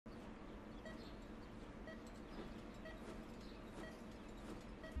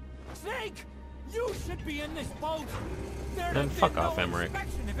Snake! You should be in this boat! There'd Then have fuck been off, no Emmerich.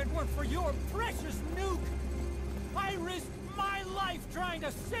 inspection if it weren't for your precious nuke! I risked my life trying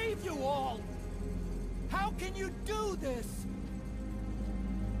to save you all! How can you do this?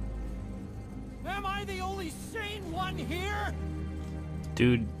 Am I the only sane one here?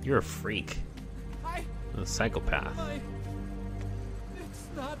 Dude, you're a freak. I... A psychopath. It's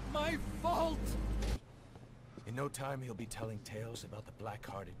not my fault! In no time, he'll be telling tales about the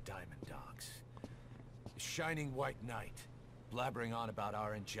black-hearted Diamond Dogs. The shining white knight, blabbering on about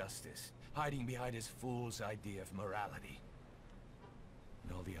our injustice, hiding behind his fool's idea of morality.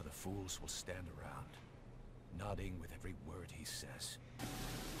 And all the other fools will stand around, nodding with every word he says.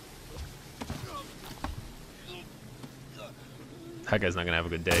 That guy's not gonna have a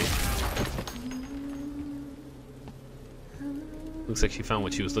good day. Looks like she found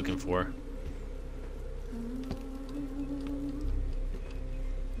what she was looking for.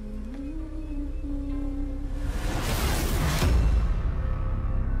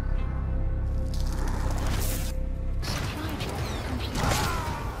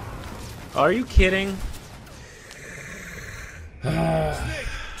 Are you kidding? Snake,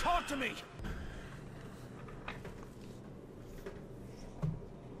 talk to me!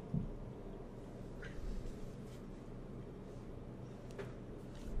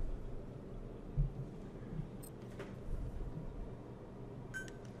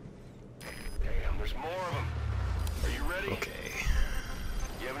 Damn, there's more of them. Are you ready? Okay.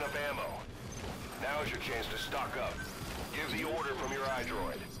 You have enough ammo. Now's your chance to stock up. Give the order from your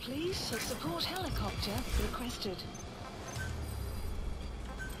iDroid. Please, a support helicopter requested.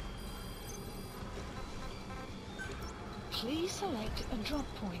 Please select a drop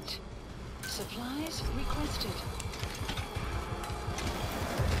point. Supplies requested.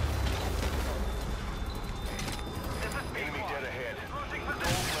 Enemy dead ahead. Don't let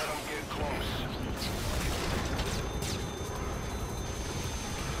them get close.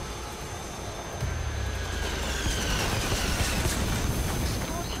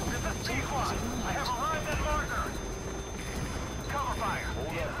 Support helicopter has arrived. arrived at marker. Cover fire.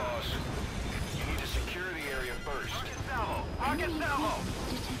 Hold up, boss. You need to secure the area first. Enemy presence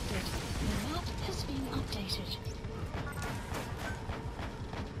detected. The map has been updated.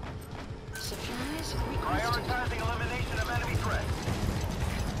 Supplies requested. elimination of enemy threat.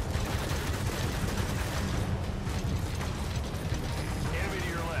 Enemy to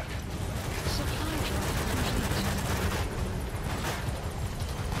your left. Supply drop complete.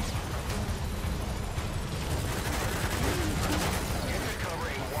 Get to cover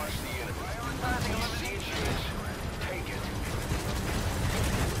and watch the enemy. See a chance. Take it.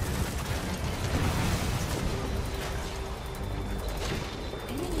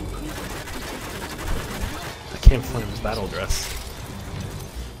 Enemy presence detected. I can't find his battle dress.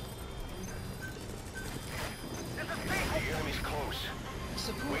 The enemy's close.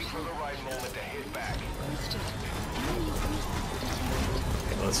 Support Wait for the right helicopter moment to hit back. requested. Enemy presence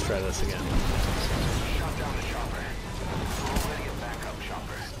detected. Okay, let's try this again. Shot down the chopper. Already a backup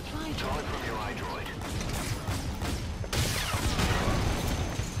chopper. Supply Call drop. it from your iDroid.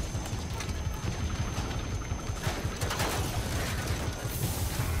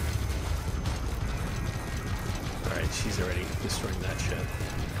 Alright, she's already destroying that shit.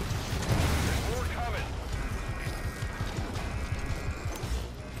 There's more coming.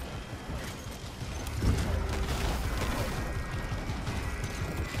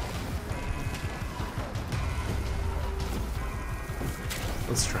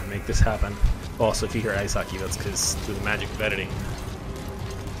 Let's try and make this happen. Also, if you hear ice hockey, that's because through the magic of editing,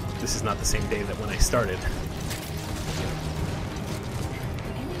 this is not the same day that when I started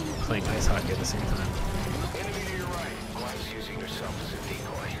playing ice hockey at the same time. Enemy to your right. Glenn's using yourself as a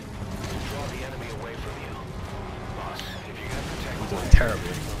decoy. Draw the enemy away from you. Boss, if you're gonna protect I'm doing Glenn,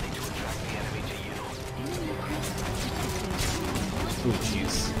 terribly. you'll need to attract the enemy to you. Enemy presence detected. Ooh,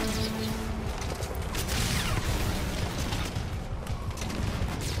 jeez.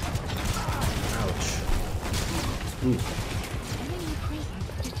 Ouch. Ooh. Enemy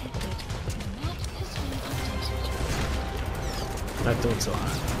presence detected. The map has been updated. Not doing so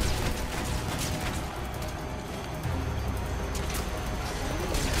hot.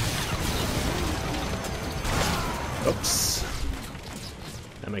 Oops.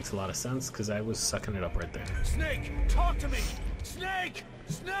 That makes a lot of sense because I was sucking it up right there. Snake, talk to me! Snake!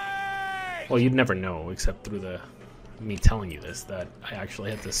 Snake! Well, you'd never know except through the me telling you this that I actually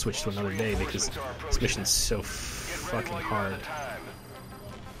had to switch to another day because this mission's so Get ready fucking while you're hard. on the time.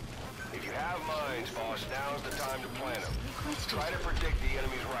 If you have mines, boss, now's the time to plant them. Try to predict the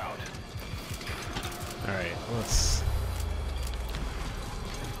enemy's route. Alright, let's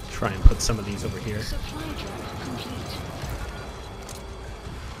try and put some of these over here. Supply drop complete.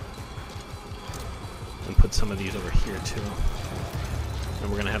 And put some of these over here too.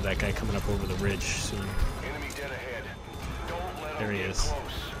 And we're gonna have that guy coming up over the ridge soon. Enemy dead ahead. Don't let There them he get is. close.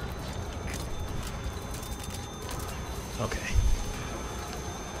 Okay.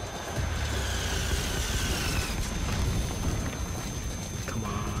 Come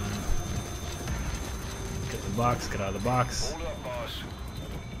on. Get in the box, get out of the box. Hold up, boss.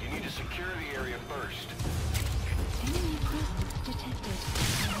 You need to secure the area first. Enemy presence detected.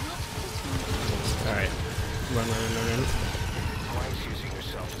 Not this one. Alright. Run. Twice using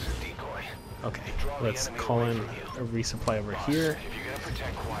yourself as a decoy. Okay, let's call in a resupply over here. If you're gonna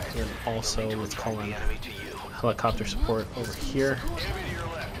protect quiet, And also let's call in the enemy to you. helicopter support over here. Enemy to your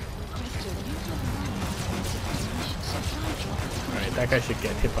left. Requested. You have arrived. Supply drop. Alright, that guy should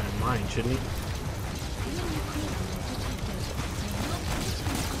get hit by a mine, shouldn't he? Enemy presence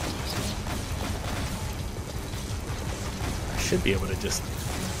detected. I should be able to just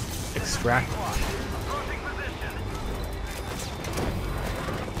extract him.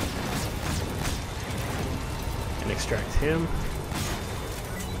 And extract him.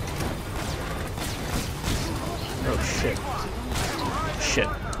 Oh shit. Shit.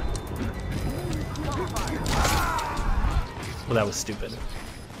 Well, that was stupid.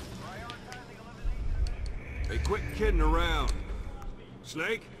 Hey, quit kidding around.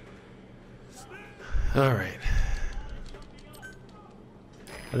 Snake? Alright.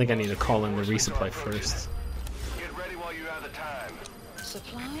 I think I need to call in the resupply first. Get ready while you have the time.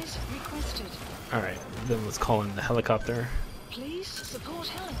 Supplies requested. Alright, then let's call in the helicopter. Please support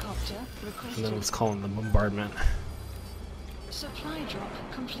helicopter And then requested. let's call in the bombardment. Supply drop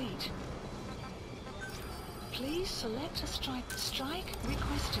complete. Please select a strike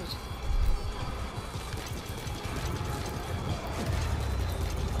requested.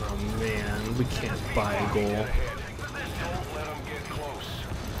 Oh man, we can't buy a goal. Don't let them get close.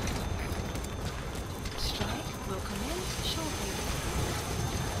 Strike will commence shortly.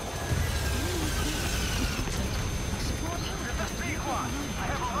 Enemy presence detected. Support helicopter.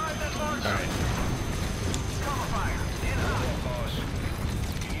 Alright. Boss,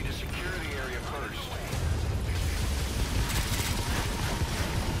 you need to secure the area first.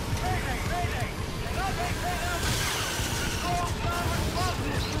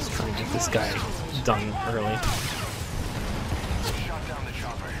 Let's try and get this guy done early. Shot down the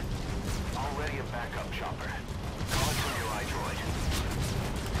chopper. Already a backup chopper. Calling from your iDroid.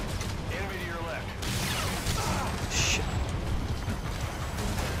 Enemy to your left. Shit.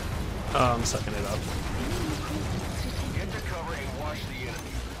 Oh, I'm sucking it up. Get to cover and watch the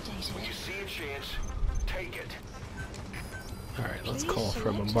enemy. When you see a chance, take it. Alright, let's call for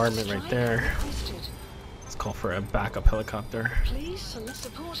a bombardment right there. Let's call for a backup helicopter. Please select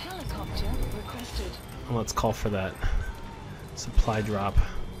support helicopter requested. And let's call for that supply drop.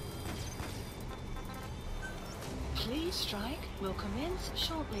 Please strike will commence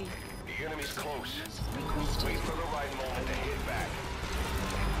shortly. The enemy's close. Requested. Wait for the right moment to hit back.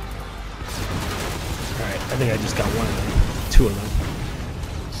 Alright, I think I just got one of them. Two of them.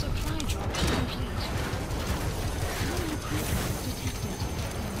 Supply drop complete. Enemy presence detected.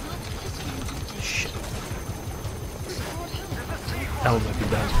 Not this one. Shit. Support helicopter. That one might be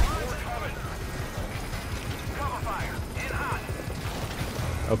done. Cover fire. In hot.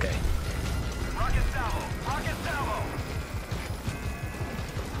 Okay. Rocket salvo. Rocket salvo.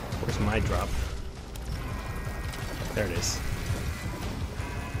 Where's my drop? There it is.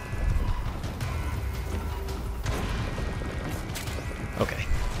 Okay.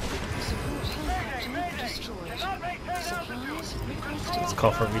 Support helicopter destroyed. Supplies requested. Let's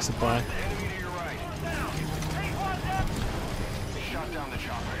call for a resupply. Enemy to your right. Shot down the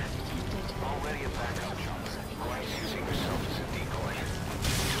chopper. Detected. Already a backup chopper. Quiet's using yourself as a decoy.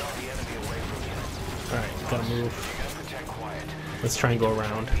 Draw the enemy away from you. Alright, gotta move. You gotta protect Quiet. Let's try and go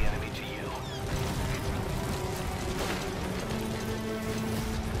around. The enemy to you.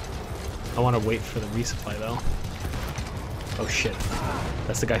 I want to wait for the resupply though. Oh shit.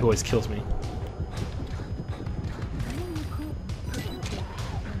 That's the guy who always kills me.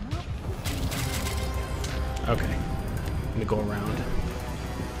 Okay. I'm gonna go around.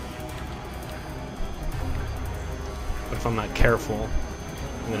 But if I'm not careful,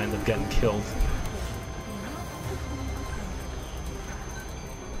 I'm gonna end up getting killed.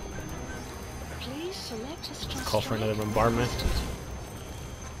 Please select a strike. Call for another bombardment.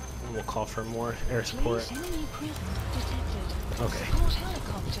 And we'll call for more air support. Please enemy presence detected. Okay. Support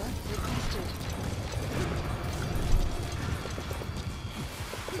helicopter requested.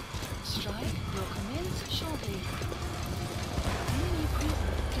 Strike will commence shortly. Enemy presence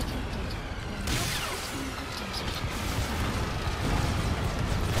detected.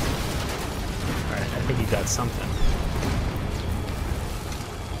 Alright, I think he got something.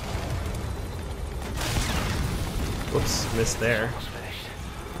 Whoops, missed there. Almost finished.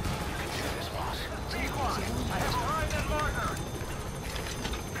 You can do this, boss. P1, I have arrived at marker.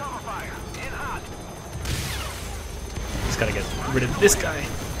 Cover fire. In hot. Just gotta get rid of this guy.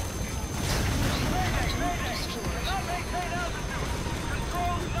 Not maintain altitude.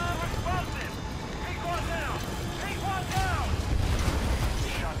 Controls non-responsive. P1 down. P1 down.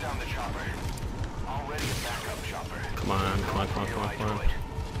 Shot down the chopper. Already a backup chopper. Come on, come on, come on, come on, come on.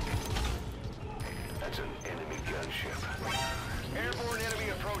 That's an enemy gunship. Airborne enemy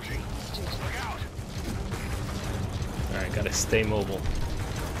approaching. Look out! Alright, gotta stay mobile.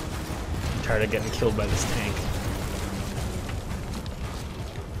 I'm tired of getting killed by this tank.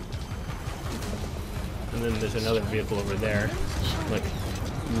 And then there's another vehicle over there, like,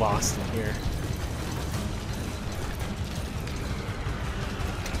 lost in here.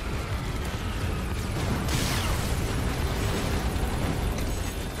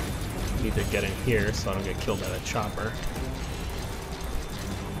 Need to get in here so I don't get killed by that chopper.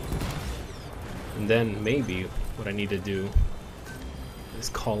 And then maybe what I need to do is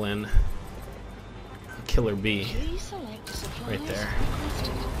call in Killer B right there.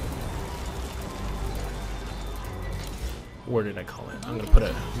 Where did I call it? I'm gonna put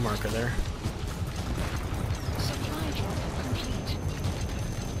a marker there. Supply drop complete.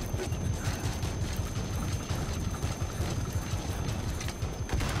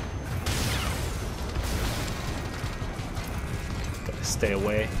 Gotta stay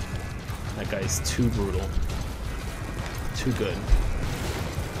away. That guy's too brutal. Too good.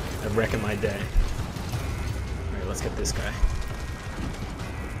 I reckon my day. Alright, let's get this guy.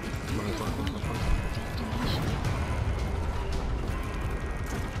 Come on, come on, come on, come on.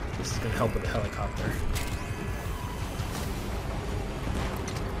 This is gonna help with the helicopter.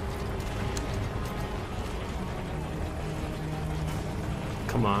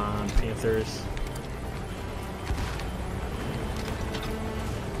 Come on, Panthers.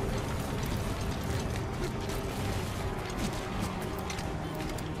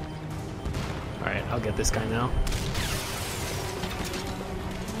 Alright, I'll get this guy now.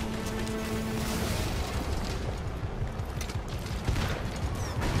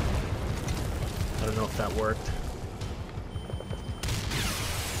 I don't know if that worked.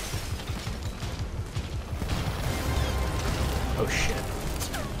 Oh shit.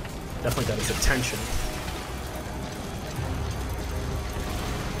 Definitely got his attention.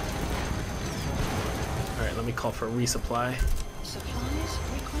 Alright, let me call for a resupply. Supplies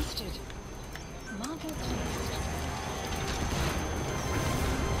requested. Marker placed.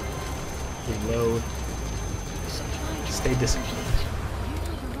 Reload. Supply drop Stay disciplined. complete. You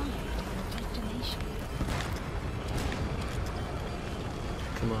have arrived at destination.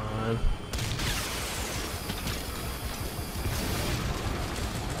 Come on.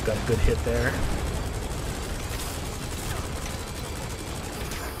 Got a good hit there.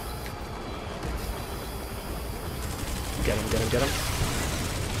 Get him, get him, get him.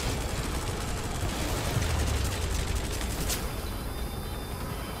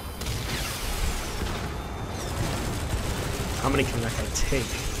 How many can that guy take?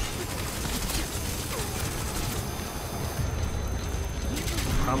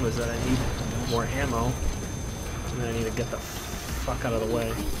 The problem is that I need more ammo, and then I need to get the fuck out of the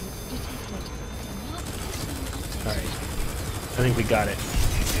way. Detected. Mark has been updated. Alright, I think we got it.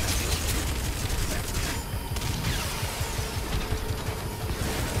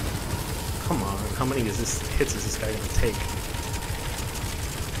 Come on, how many hits is this guy gonna take?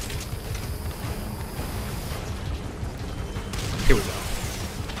 Here we go.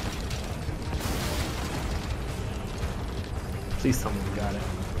 Please tell me we got it.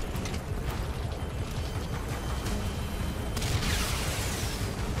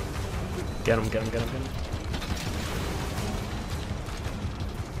 Get him, get him, get him, get him.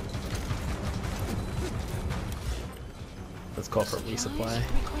 Let's call for a resupply. Supplies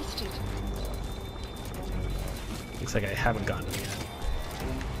requested. Looks like I haven't gotten him yet.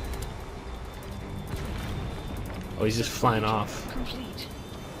 Oh, he's just flying off. Complete.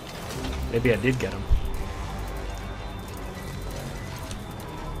 Maybe I did get him.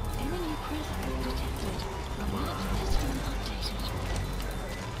 Enemy presence detected. Map has been updated.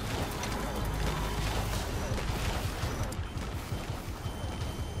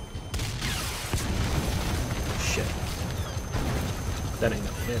 Shit. That ain't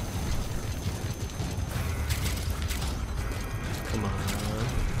gonna hit. Come on.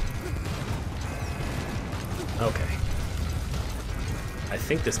 Okay. I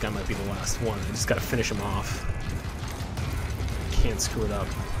think this guy might be the last one. I just gotta finish him off. Can't screw it up.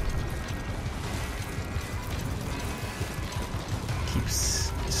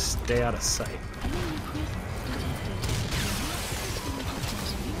 Stay out of sight.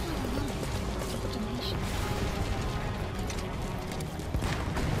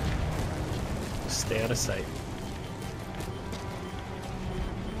 Stay out of sight.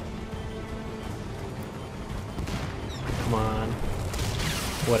 Come on.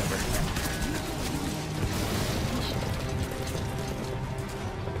 Whatever.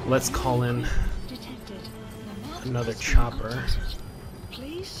 Let's call in another chopper.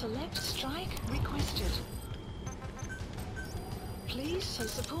 Please select strike requested. Please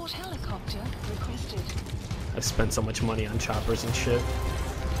support helicopter requested. I've spent so much money on choppers and shit.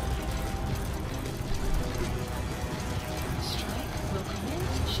 Strike will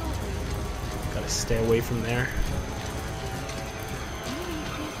commence shortly. Gotta stay away from there.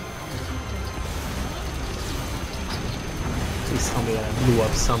 Please tell me that I blew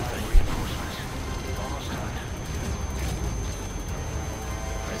up something.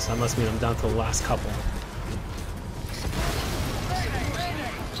 Alright, so that must mean I'm down to the last couple.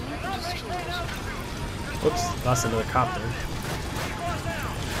 Whoops, lost another copter.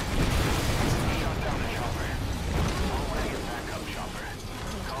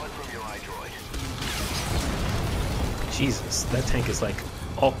 Jesus, that tank is like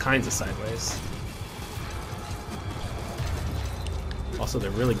all kinds of sideways. Also,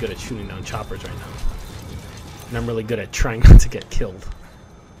 they're really good at shooting down choppers right now. And I'm really good at trying not to get killed.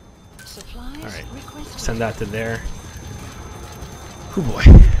 Alright, send that to there. Oh boy.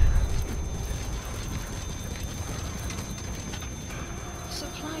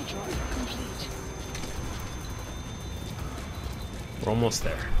 Supply drop complete. We're almost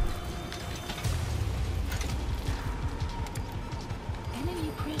there.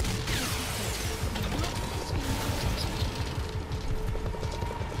 Enemy presence detected. The map has been updated.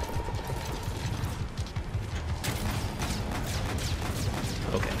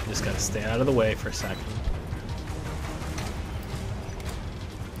 Okay, just gotta stay out of the way for a second.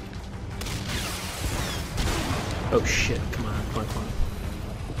 Oh shit, come on, come on, come on.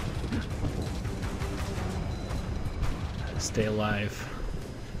 Stay alive.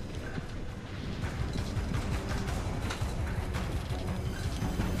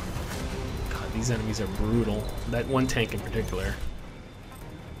 God, these enemies are brutal. That one tank in particular.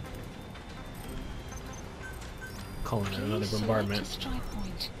 Calling it another bombardment. Strike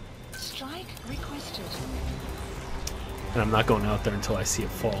point. Strike requested. And I'm not going out there until I see it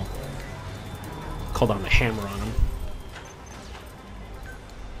fall. Call down the hammer on him.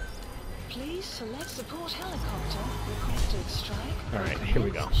 Please select support helicopter. Requested strike. Alright, here we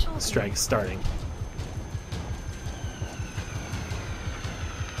go. The strike is starting.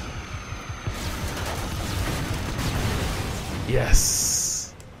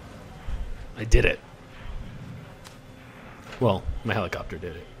 Yes! I did it. Well, my helicopter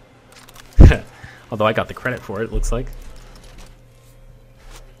did it. Although I got the credit for it, it looks like.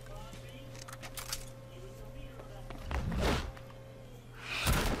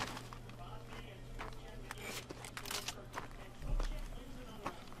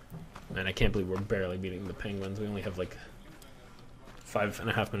 Man, I can't believe we're barely beating the Penguins. We only have like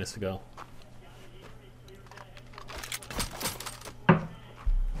 5.5 minutes to go.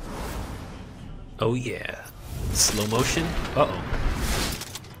 Oh yeah. Slow motion? Uh-oh.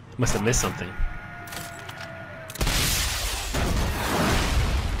 Must have missed something.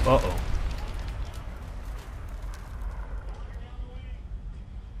 Uh-oh.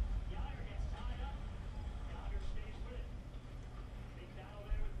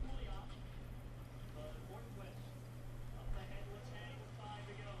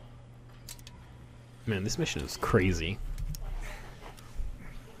 Man, this mission is crazy.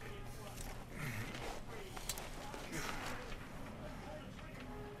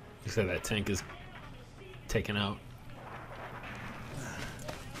 You said that tank is taken out.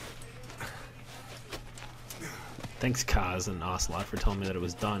 Thanks, Kaz and Ocelot, for telling me that it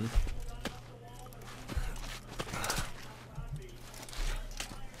was done.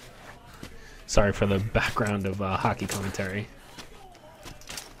 Sorry for the background of hockey commentary.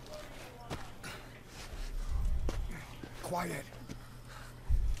 Quiet.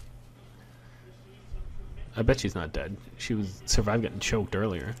 I bet she's not dead. She was survived getting choked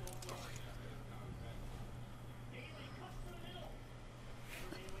earlier.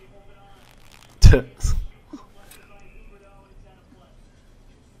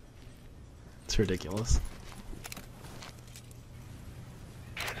 It's ridiculous.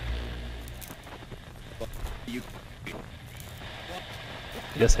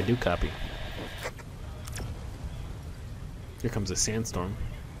 Yes, I do copy. Here comes a sandstorm.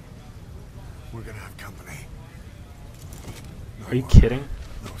 We're gonna have company. Are you kidding?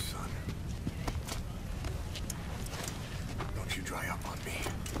 No, son. Don't you dry up on me.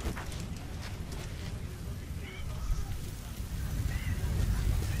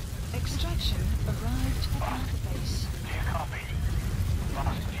 Extraction arrived at Marker Base. Do you copy?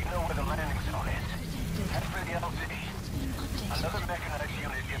 Boss, do you know where the landing zone is? Head for the LZ. Being updated. Another mechanized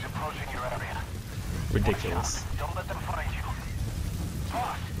unit is approaching your area. Ridiculous. Don't let them find you.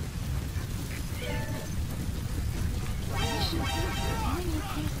 Boss! Mission enemy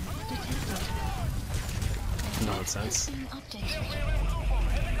presence detected. Nonsense. Being updated.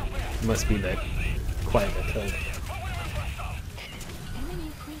 It must be that quiet got killed.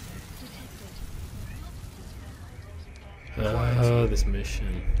 Enemy presence detected. Oh, this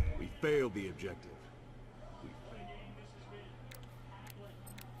mission. We failed the objective.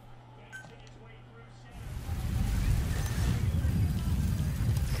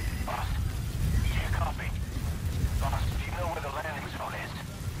 Boss, do you copy? Boss, do you know where the landing zone is?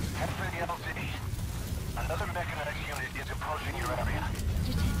 Head for the LZ. Another mechanized unit is approaching your area.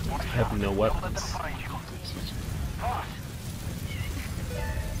 Detected. I have no Don't let them weapons. find you. Updated. Boss!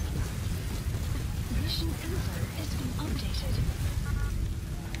 Mission info has been updated.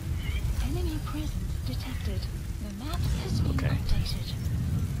 Enemy presence detected. The map has been Okay. updated.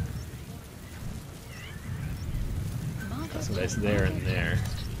 Marker Got some guys closed. there and Marker there.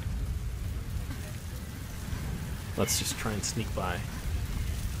 closed. Let's just try and sneak by.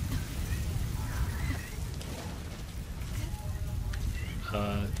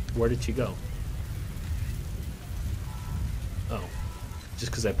 Where did she go? Oh, just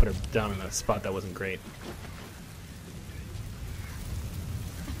because I put her down in a spot that wasn't great.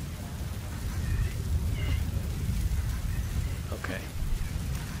 Okay,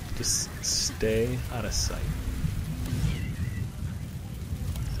 just stay out of sight.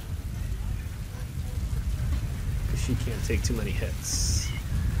 Because she can't take too many hits.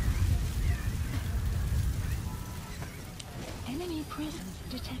 Enemy presence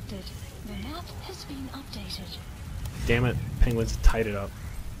detected. The map has been updated. Damn it, penguins tied it up.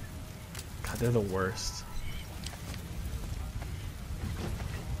 God, they're the worst.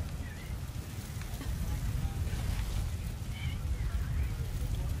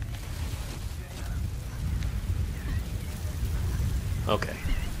 Okay.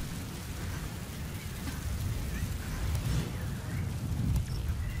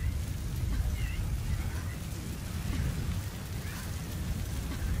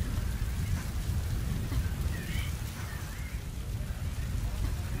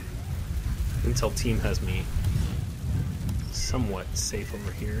 Intel team has me somewhat safe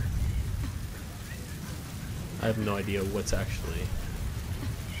over here. I have no idea what's actually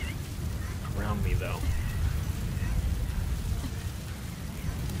around me though.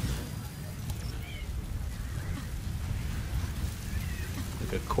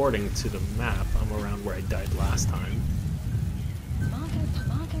 Like according to the map, I'm around where I died last time. Marker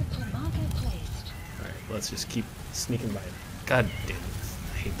placed. Alright, let's just keep sneaking by. God damn it.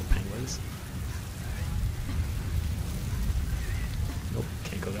 I hate the penguins. Nope,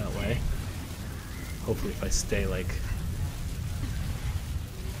 can't go that way. Hopefully if I stay like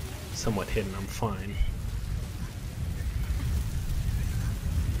somewhat hidden, I'm fine.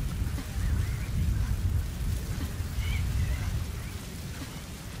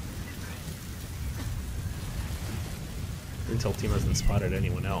 Intel team hasn't spotted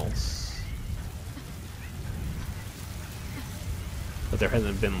anyone else. But there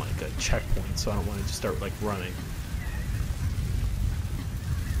hasn't been like a checkpoint, so I don't want to just start like running.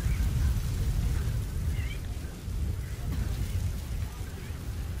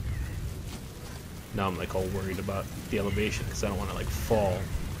 Now I'm like all worried about the elevation because I don't want to like fall.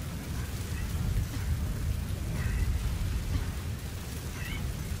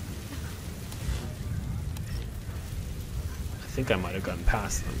 I think I might have gotten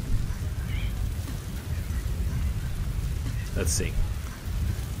past them. Let's see.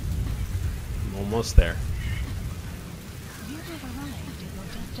 I'm almost there. You have arrived at your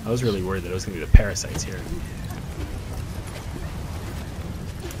destination. I was really worried that it was going to be the parasites here.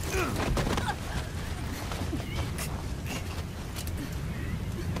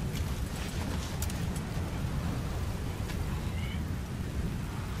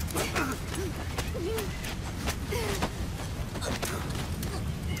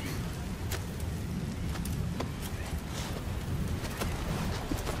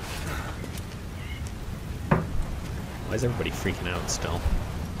 Why is everybody freaking out still?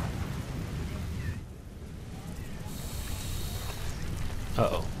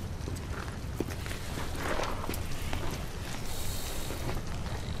 Uh-oh.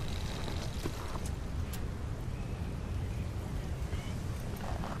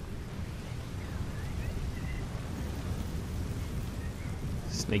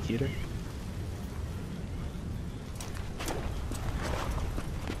 Snake eater?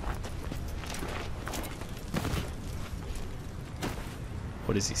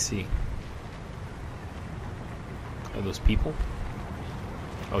 What does he see? Are those people?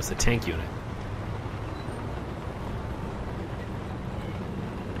 Oh, it's the tank unit.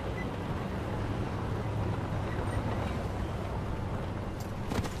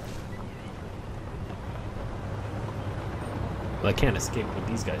 Well, I can't escape with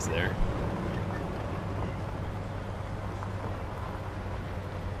these guys there.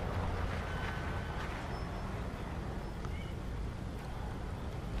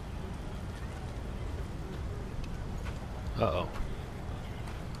 Uh-oh.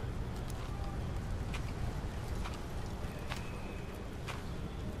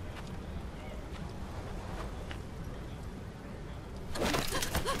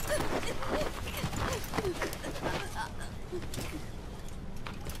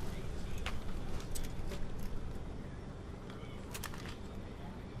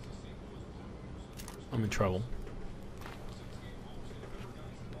 I'm in trouble.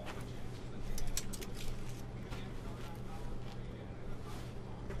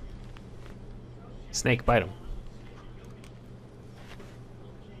 Snake, bite him.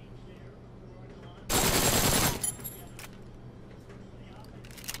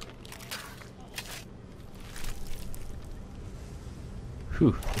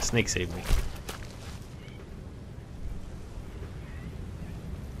 Whew, the snake saved me.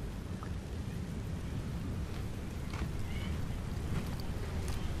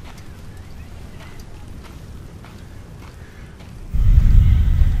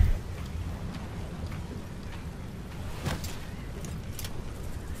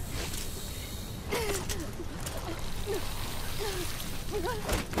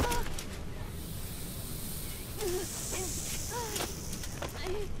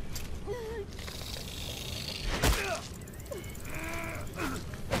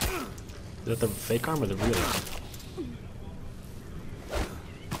 Is that the fake arm or the real arm?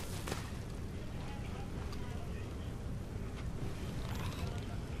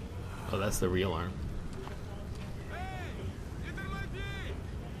 Oh, that's the real arm.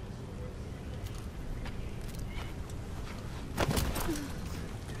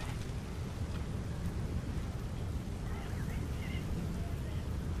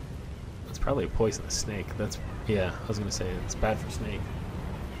 That's probably a poisonous snake. That's, yeah, I was gonna say it's bad for snake.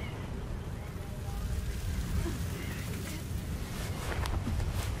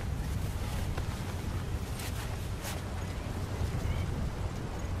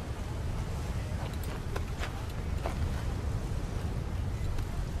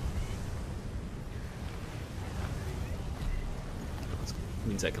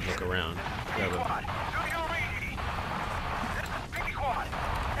 Means I can look around. Yeah, but...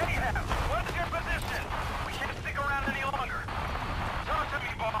 What's your position? We can't stick around any longer. Talk to me,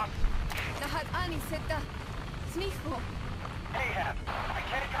 boss. Ahab, I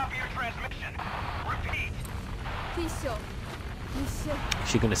can't copy your transmission. Repeat. Is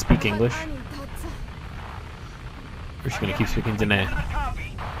she gonna speak English? Or is she gonna keep speaking Dene?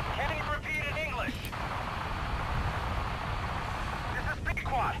 Copy. Can you repeat in English? This is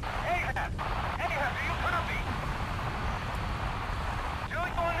Pequod. Ahab, do you copy? Do you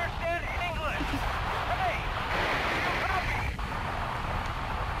understand English? Hey, do you copy?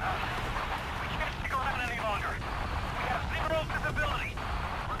 We can't stick around any longer. We have zero visibility.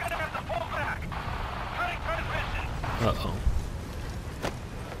 We're gonna have to pull back. Cutting transmission. Uh-oh.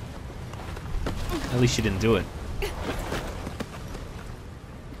 At least she didn't do it.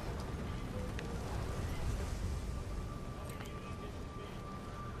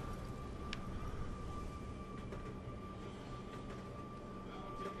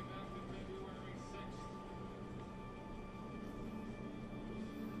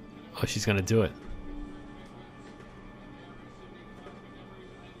 Oh, she's gonna do it.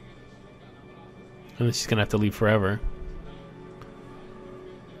 And then she's gonna have to leave forever.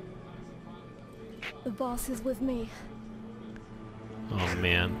 The boss is with me. Oh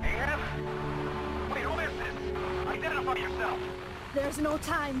man. Ahab? Wait, who is this? Identify yourself. There's no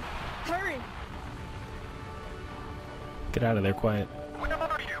time. Hurry! Get out of there, quiet. Where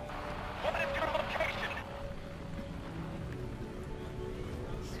are you? What is your location?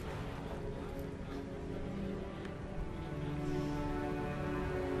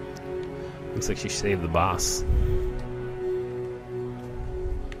 Looks like she saved the boss.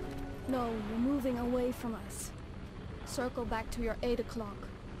 Circle back to your 8 o'clock.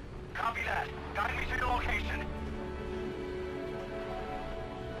 Copy that. Guide me to your location.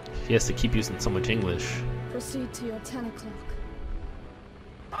 She has to keep using so much English. Proceed to your 10 o'clock.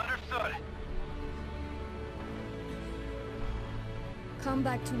 Understood. Come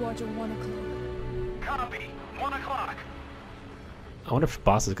back towards your 1 o'clock. Copy. 1 o'clock. I wonder if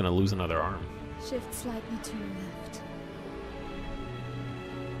Boss is gonna lose another arm. Shift slightly to your left.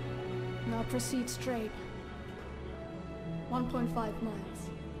 Now proceed straight. 1.5 miles.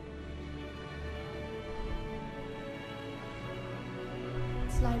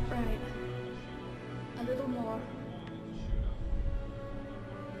 Slide right. A little more.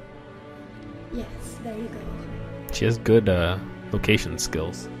 Yes, there you go. She has good location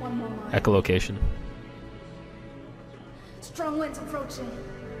skills. 1 more mile. Echolocation. Strong winds approaching.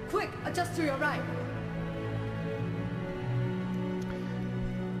 Quick, adjust to your right.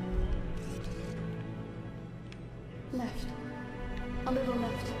 Left. A little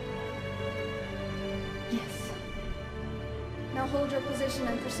left. Yes. Now hold your position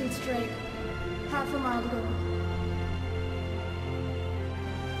and proceed straight. Half a mile to go.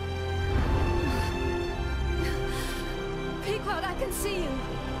 Pequod, I can see you.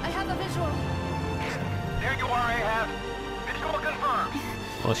 I have a visual. There you are, Ahab. Visual confirmed.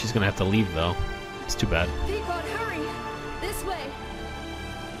 Well, she's gonna have to leave though. It's too bad. Pequod, hurry! This way!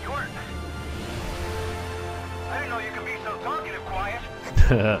 You're... I didn't know you could be so talkative, Quiet.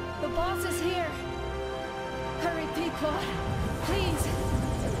 The boss is here! Hurry, Pequod! Please!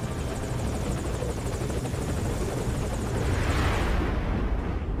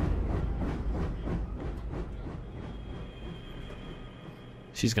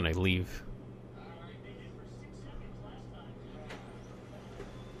 She's gonna leave.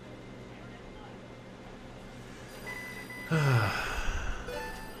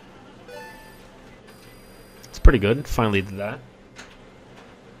 It's pretty good. Finally did that.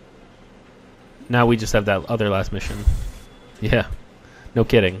 Now we just have that other last mission. Yeah. No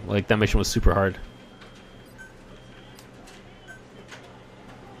kidding. Like, that mission was super hard.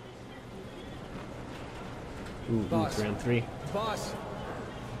 Ooh, Boss. it's round 3. Boss,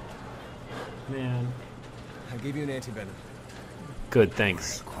 Man. I gave you an antivenom. Good,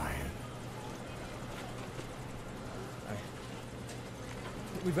 thanks. Quiet.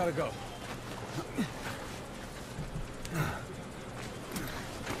 We've got to go.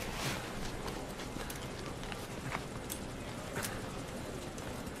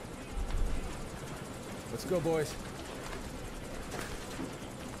 Let's go, boys.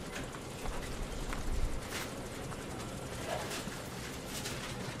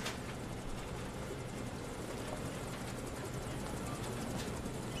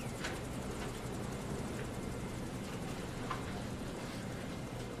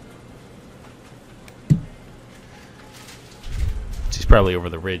 She's probably over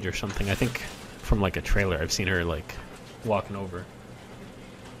the ridge or something. I think from like a trailer I've seen her like walking over.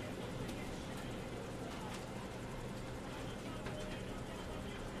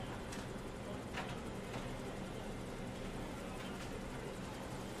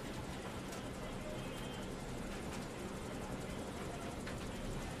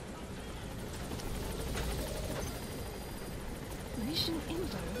 Mission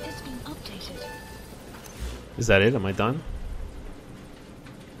info is being updated. Is that it? Am I done?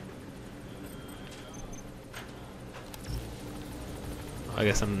 I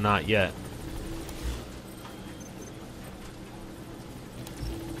guess I'm not yet.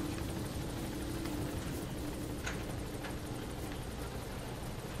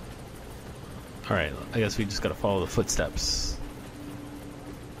 Alright, I guess we just gotta follow the footsteps.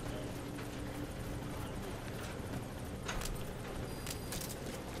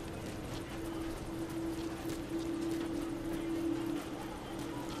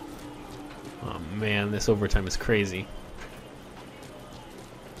 Oh man, this overtime is crazy.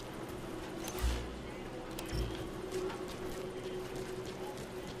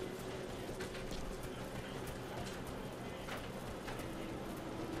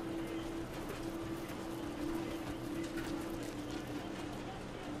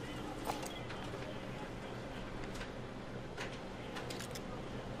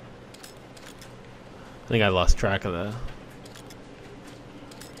 I think I lost track of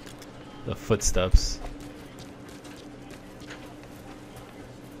the footsteps.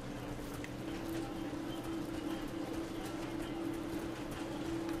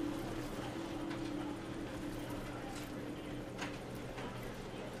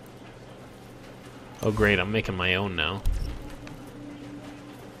 Oh great, I'm making my own now.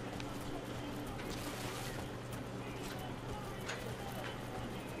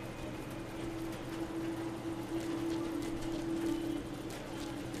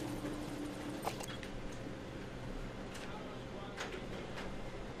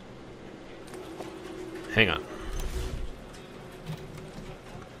 hang on.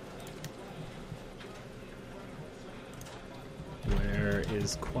 Where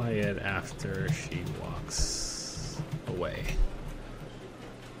is Quiet after she walks away?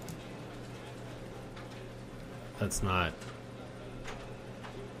 That's not...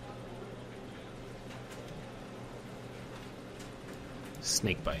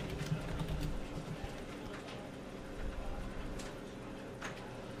 Snakebite.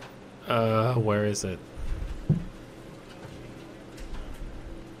 Where is it?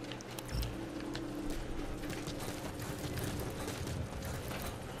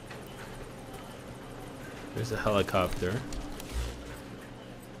 There's a helicopter.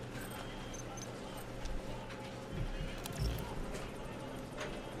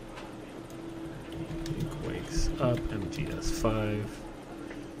 Luke wakes up, MGS5.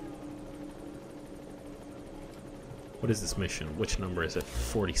 What is this mission? Which number is it?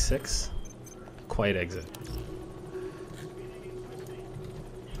 46? Quiet exit.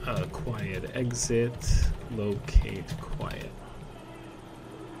 Quiet exit. Locate Quiet.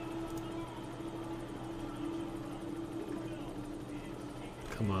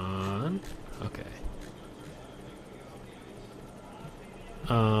 Come on. Okay.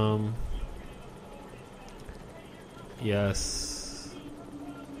 Yes.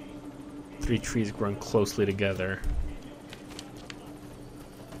 3 trees grown closely together.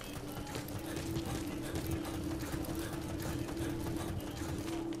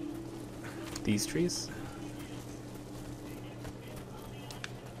 These trees?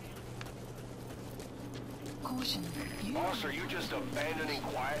 Caution, you... Boss, are you just abandoning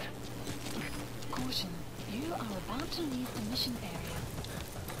Quiet? Caution, you are about to leave the mission area.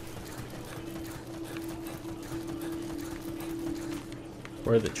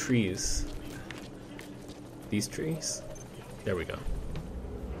 Where are the trees? These trees? There we go.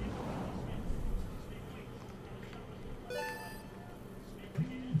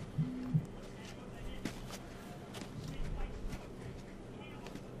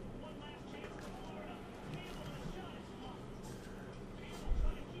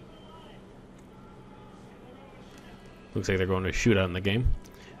 Looks like they're going to a shootout in the game.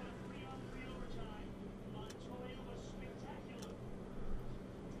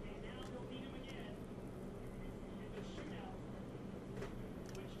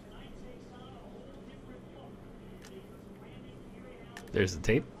 There's the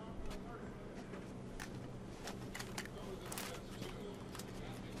tape.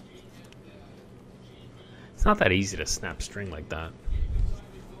 It's not that easy to snap string like that.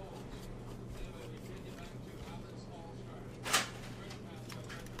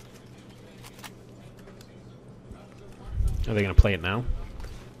 Are they going to play it now?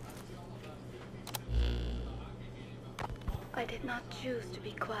 I did not choose to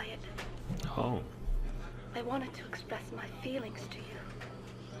be quiet. Oh. I wanted to express my feelings to you.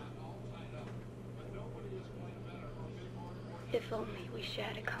 If only we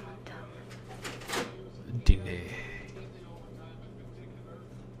shared a common tongue. Dinner.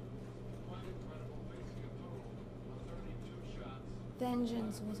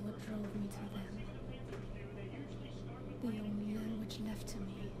 Vengeance was what drove me to them. The only language left to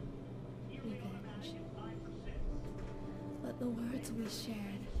me, revenge. But the words we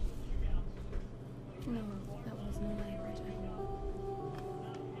shared, no, that was no language at all.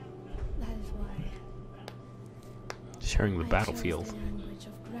 That is why Sharing the I battlefield. chose the language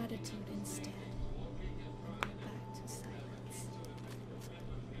of gratitude instead, and went back to silence.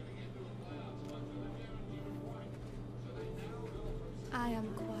 I am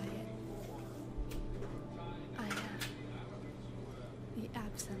quiet. I am the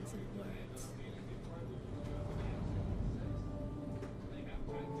absence of words.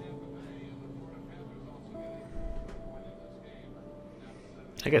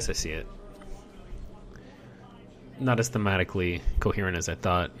 I guess I see it. Not as thematically coherent as I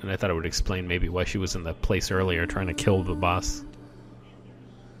thought, and I thought it would explain maybe why she was in that place earlier trying to kill the boss.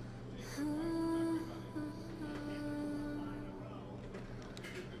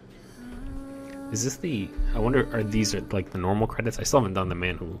 Is this the... I wonder, are these like the normal credits? I still haven't done the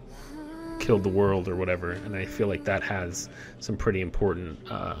man who killed the world or whatever, and I feel like that has some pretty important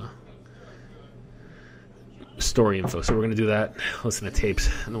story info. So we're going to do that, listen to tapes,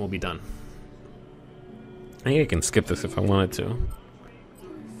 and then we'll be done. I think I can skip this if I wanted to.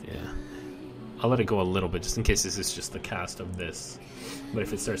 Yeah. I'll let it go a little bit, just in case this is just the cast of this. But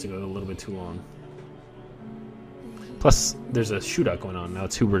if it starts to go a little bit too long. Plus, there's a shootout going on. Now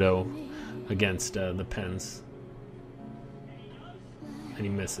it's Huberto against the Pens. And he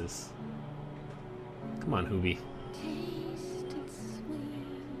misses. Come on, Hubie.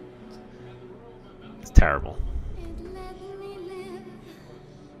 It's terrible.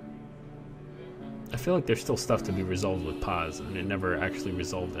 I feel like there's still stuff to be resolved with Paz, and it never actually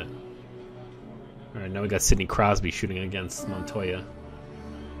resolved it. Alright, now we got Sidney Crosby shooting against Montoya.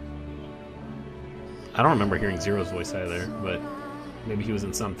 I don't remember hearing Zero's voice either, but maybe he was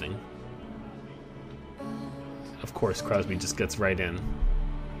in something. Of course, Crosby just gets right in.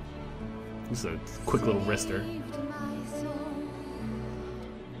 He's a quick little wrister.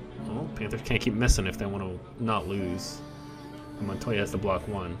 Well, Panthers can't keep missing if they want to not lose. And Montoya has to block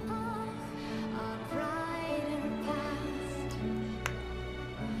one.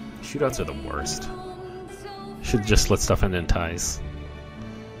 Shootouts are the worst. Should just let stuff end in ties.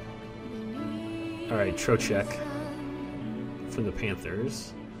 Alright, Trocheck for the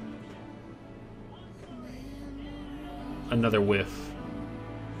Panthers. Another whiff.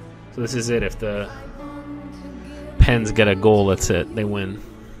 So this is it. If the Pens get a goal, that's it. They win.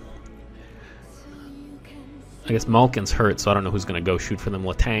 I guess Malkin's hurt, so I don't know who's going to go shoot for them.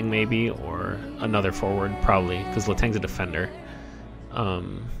 Letang maybe, or another forward, probably, because Letang's a defender.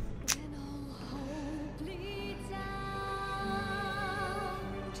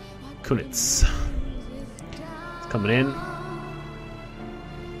 Kunitz. Coming in.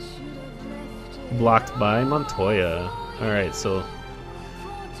 Blocked by Montoya. Alright, so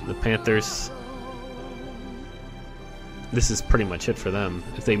the Panthers, this is pretty much it for them.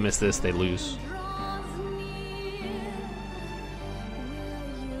 If they miss this, they lose.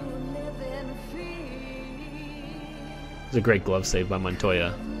 It's a great glove save by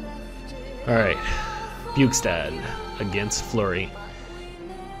Montoya. Alright, Bjugstad against Fleury.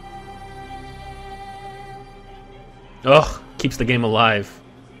 Ugh, keeps the game alive.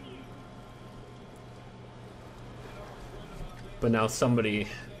 But now somebody,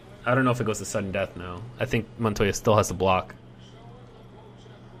 I don't know if it goes to sudden death now. I think Montoya still has to block.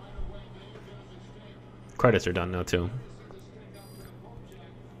 Credits are done now too.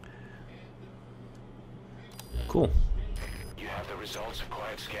 Cool. You have the results of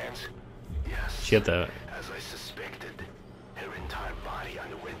quiet scans? Yes. She had the. As I suspected, her entire body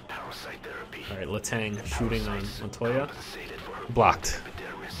underwent parasite therapy. All right, Letang shooting on Montoya. Blocked.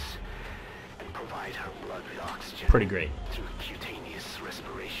 And provide her blood with oxygen. Pretty great. Through cutaneous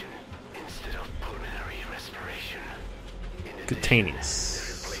respiration instead of pulmonary respiration.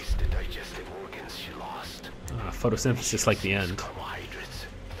 Cutaneous. Replace the digestive organs she lost. Photosynthesis like the end. Carbohydrates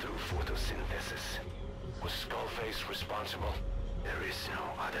through photosynthesis. Was Skullface responsible? There is no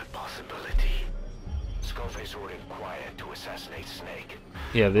other possibility. Skullface ordered Quiet to assassinate Snake.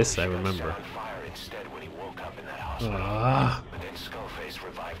 Yeah, this I remember. But then Skullface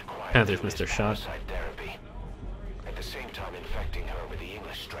revived Quiet. Panthers missed their shot. Therapy. At the same time infecting her with the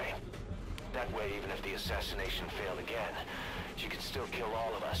English strain. That way, even if the assassination failed again, she could still kill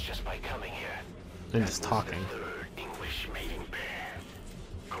all of us just by coming here. And just talking. The third English mating pair.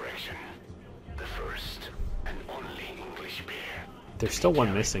 Correction. The first and only English pair. There's still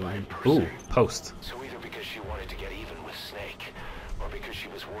one missing. Ooh, post. So either because she wanted to get even with Snake, or because she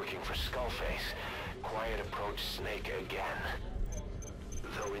was working for Skullface, Quiet approached Snake again.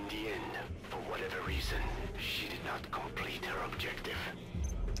 Though in the end, for whatever reason, she did not complete her objective.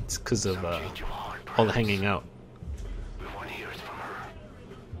 It's because of all the hanging out. We want to hear it from her.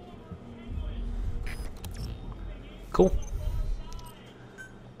 Cool.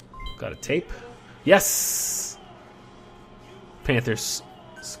 Got a tape. Yes! Panthers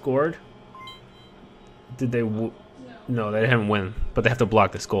scored. Did they? No, they didn't win, but they have to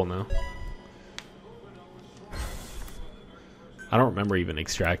block this goal now. I don't remember even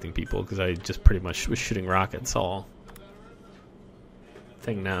extracting people because I just pretty much was shooting rockets all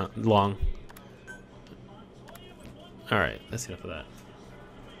thing now long. All right, that's enough of that.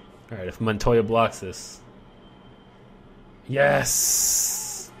 All right, if Montoya blocks this,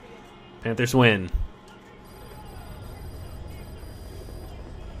 yes, Panthers win.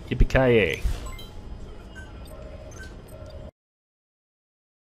 Yippee-ki-yay.